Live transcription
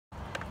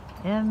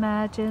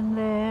Imagine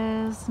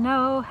there's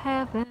no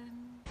heaven.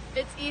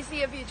 It's easy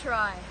if you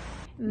try.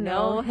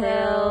 No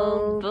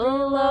hell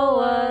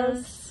below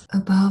us.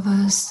 Above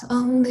us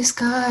on the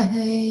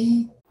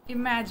sky.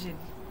 Imagine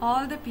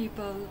all the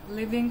people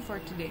living for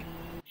today.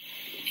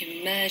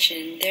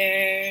 Imagine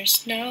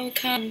there's no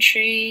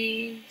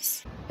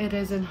countries. It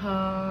isn't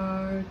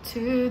hard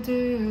to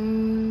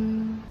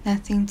do.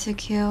 Nothing to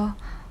kill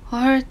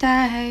or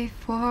die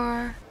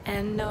for.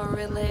 And no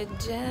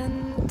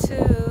religion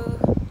too.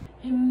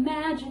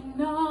 Imagine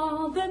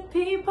all the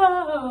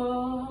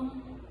people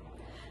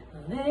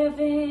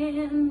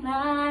living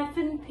life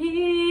in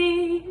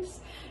peace.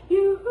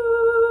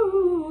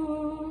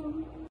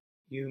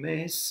 You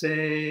may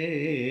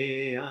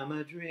say I'm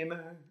a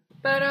dreamer,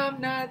 But I'm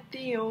not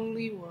the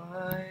only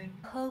one.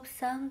 Hope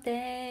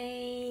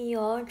someday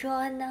you'll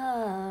join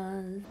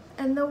us,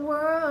 and the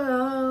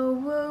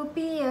world will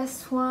be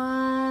as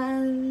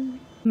one.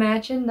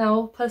 Imagine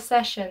no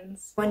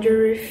possessions.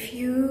 Wonder if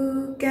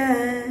you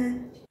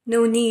get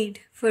no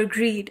need for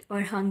greed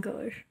or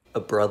hunger. A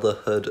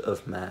brotherhood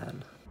of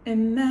man.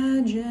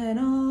 Imagine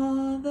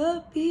all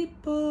the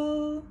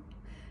people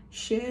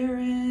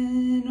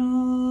sharing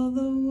all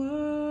the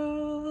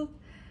world.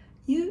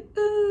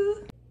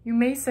 You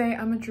may say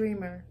I'm a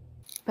dreamer,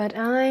 But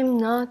I'm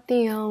not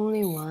the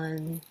only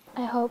one.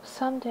 I hope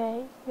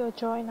someday you'll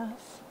join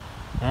us.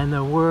 And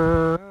the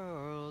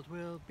world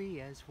will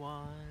be as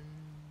one.